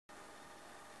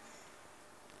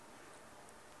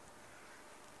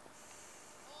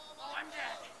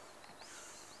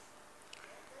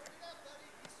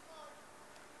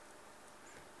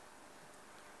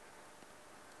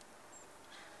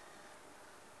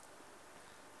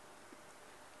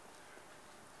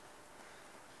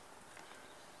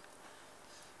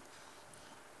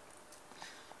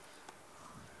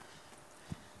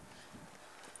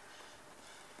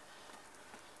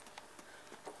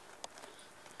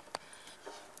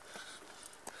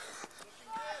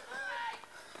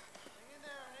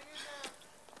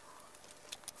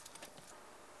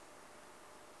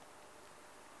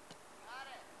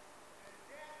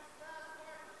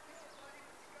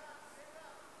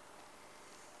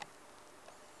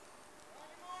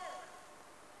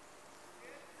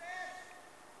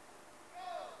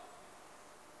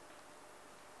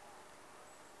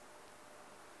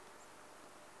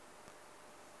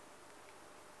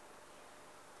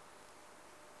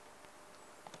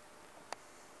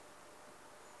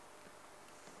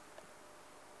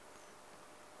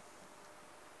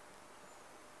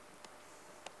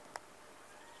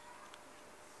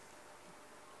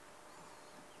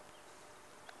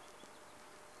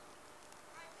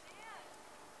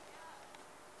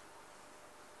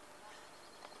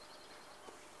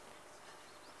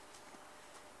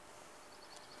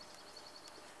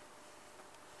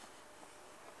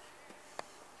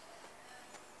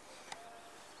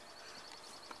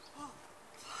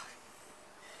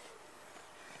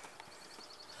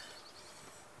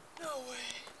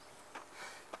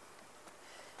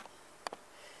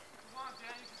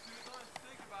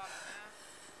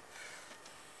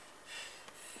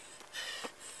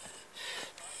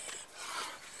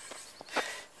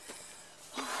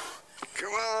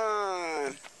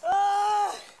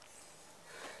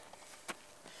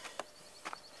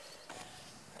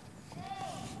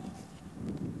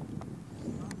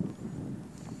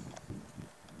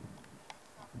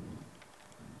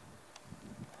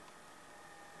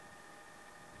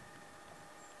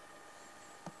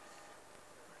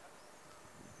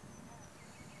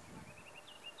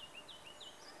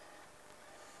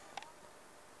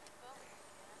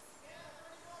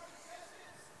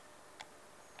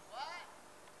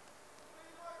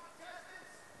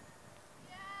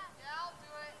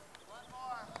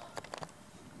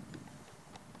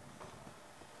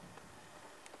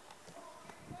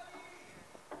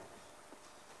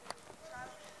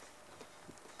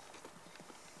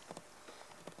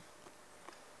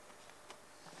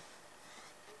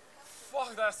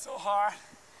Oh, that's so hard.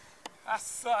 That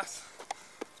sucks.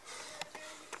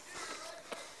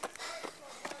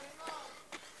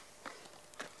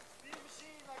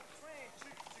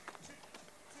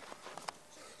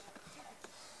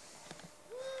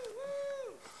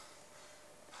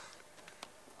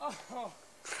 Oh.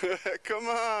 Come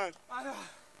on. I know.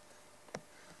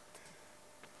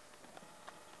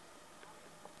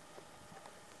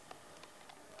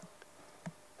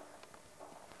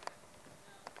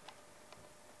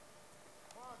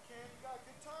 Come on, Ken, you got a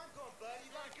good time going, buddy.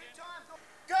 You got a good time going.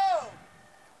 Go!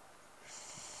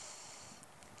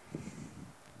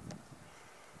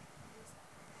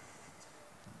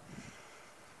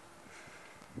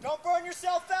 Don't burn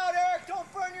yourself out, Eric!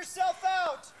 Don't burn yourself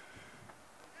out!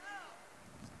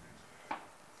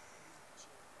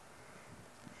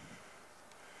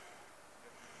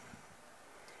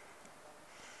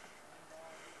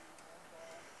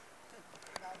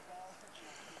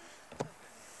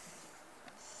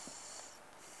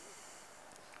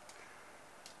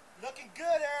 Looking good,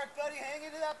 Eric, buddy. Hang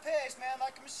into that pace, man,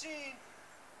 like a machine.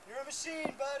 You're a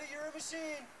machine, buddy. You're a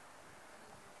machine.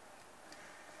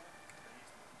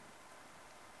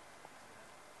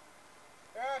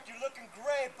 Eric, you're looking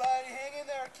great, buddy. Hang in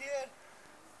there, kid.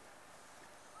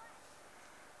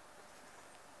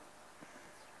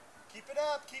 Keep it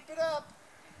up. Keep it up.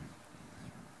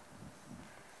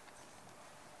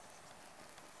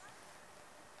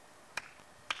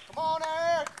 Come on,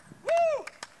 Eric. Woo!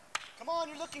 Come on,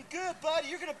 you're looking good, buddy.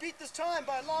 You're going to beat this time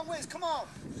by a long ways. Come on.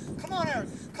 Come on, Eric.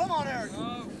 Come on, Eric.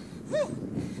 Oh. Woo!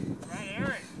 Right,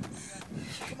 Eric.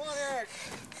 Come on, Eric.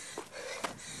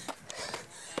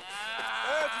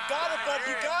 Eric, you got it, bud.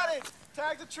 You got it.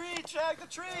 Tag the tree. Tag the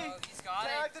tree. Oh, he's got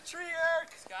Tag it. the tree, Eric.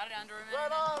 He's got it under him.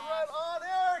 Right on,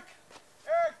 Eric.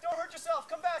 Eric, don't hurt yourself.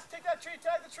 Come back. Take that tree.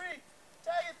 Tag the tree.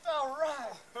 Tag it, fell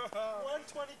right.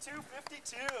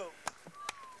 122.52.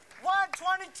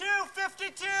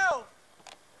 122.52.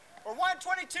 Or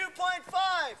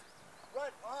 122.5.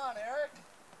 Right on, Eric.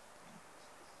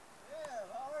 Yeah,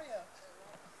 how are you?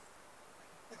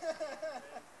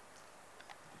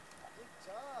 Good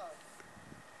job.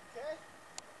 Okay?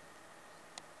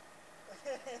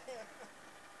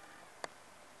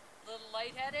 A little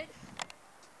lightheaded.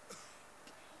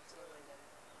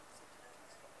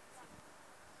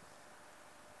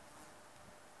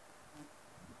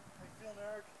 How you feeling,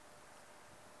 Eric?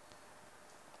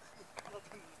 Got up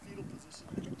into the fetal position.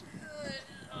 Good.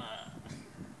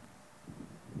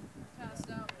 Passed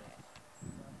out.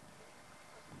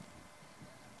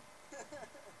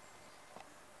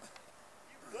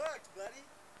 You worked, buddy.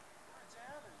 You're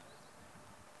jamming.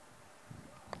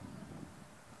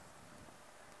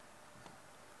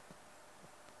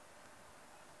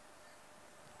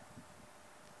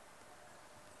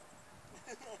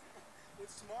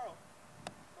 What's tomorrow?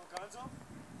 Oh, Gonzo?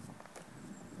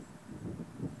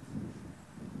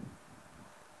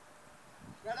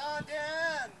 Right on,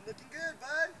 Dan. Looking good,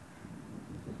 bud.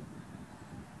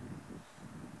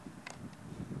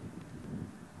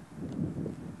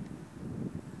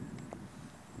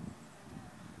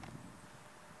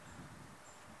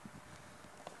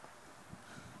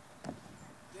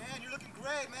 Dan, you're looking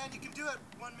great, man. You can do it.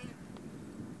 1 minute.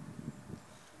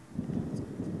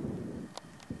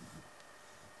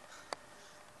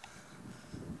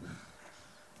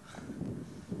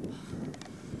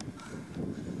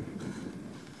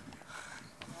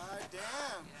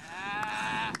 Damn.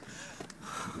 Yeah.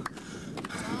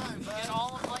 Time, bud. Get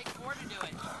all of like 4 to do it. Right A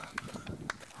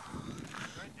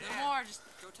there. little more. Just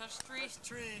go touch the tree. Touch the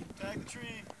tree. Tag the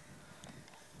tree.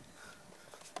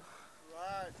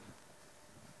 Right.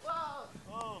 Wow.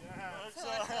 Oh, Yeah. that's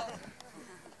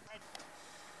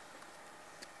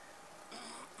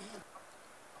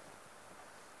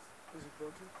Is it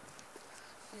broken?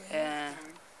 Yeah.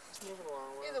 He's moving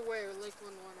along well. Either way, Lake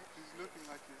wouldn't want it. He's looking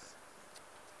like he's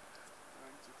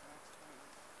trying to pass.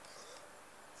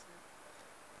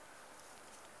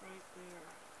 Right there.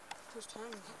 Who's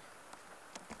timing it?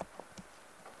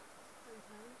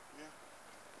 Yeah.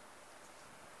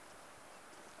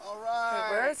 all right.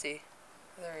 Where is he?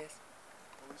 Oh, there he is.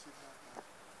 Well, we should have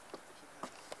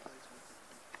plays with it.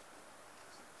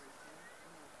 Is it right there?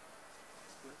 Come on.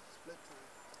 Split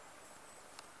time.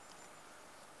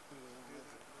 And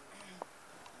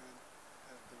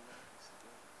have the legs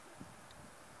go.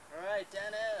 All right,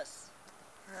 Dennis.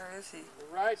 Where is he?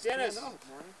 All right, Dennis. Stand up,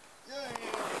 Marty. Yeah.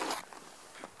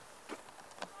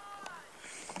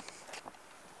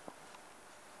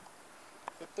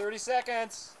 For 30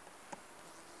 seconds.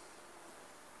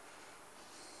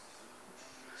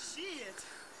 Shit.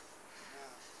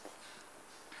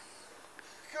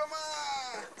 Come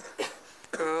on!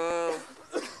 Cool.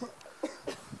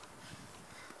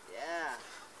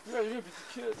 Yeah, you're gonna beat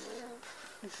the kid,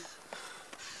 man.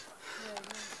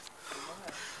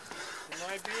 You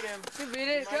might beat him. You beat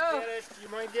it, You might go. get it. You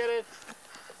might get it.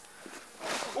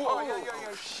 Oh,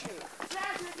 yeah, shit.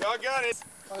 Y'all got it.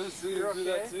 I just see you do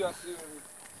that too. I see him.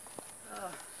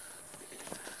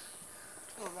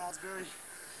 Oh, raspberry.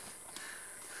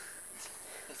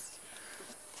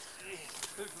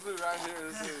 This blue right here.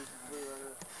 This is blue right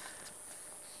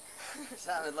here.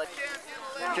 Sounded like.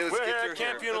 Okay, We're here at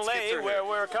Camp Unalayee where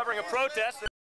we're covering a protest.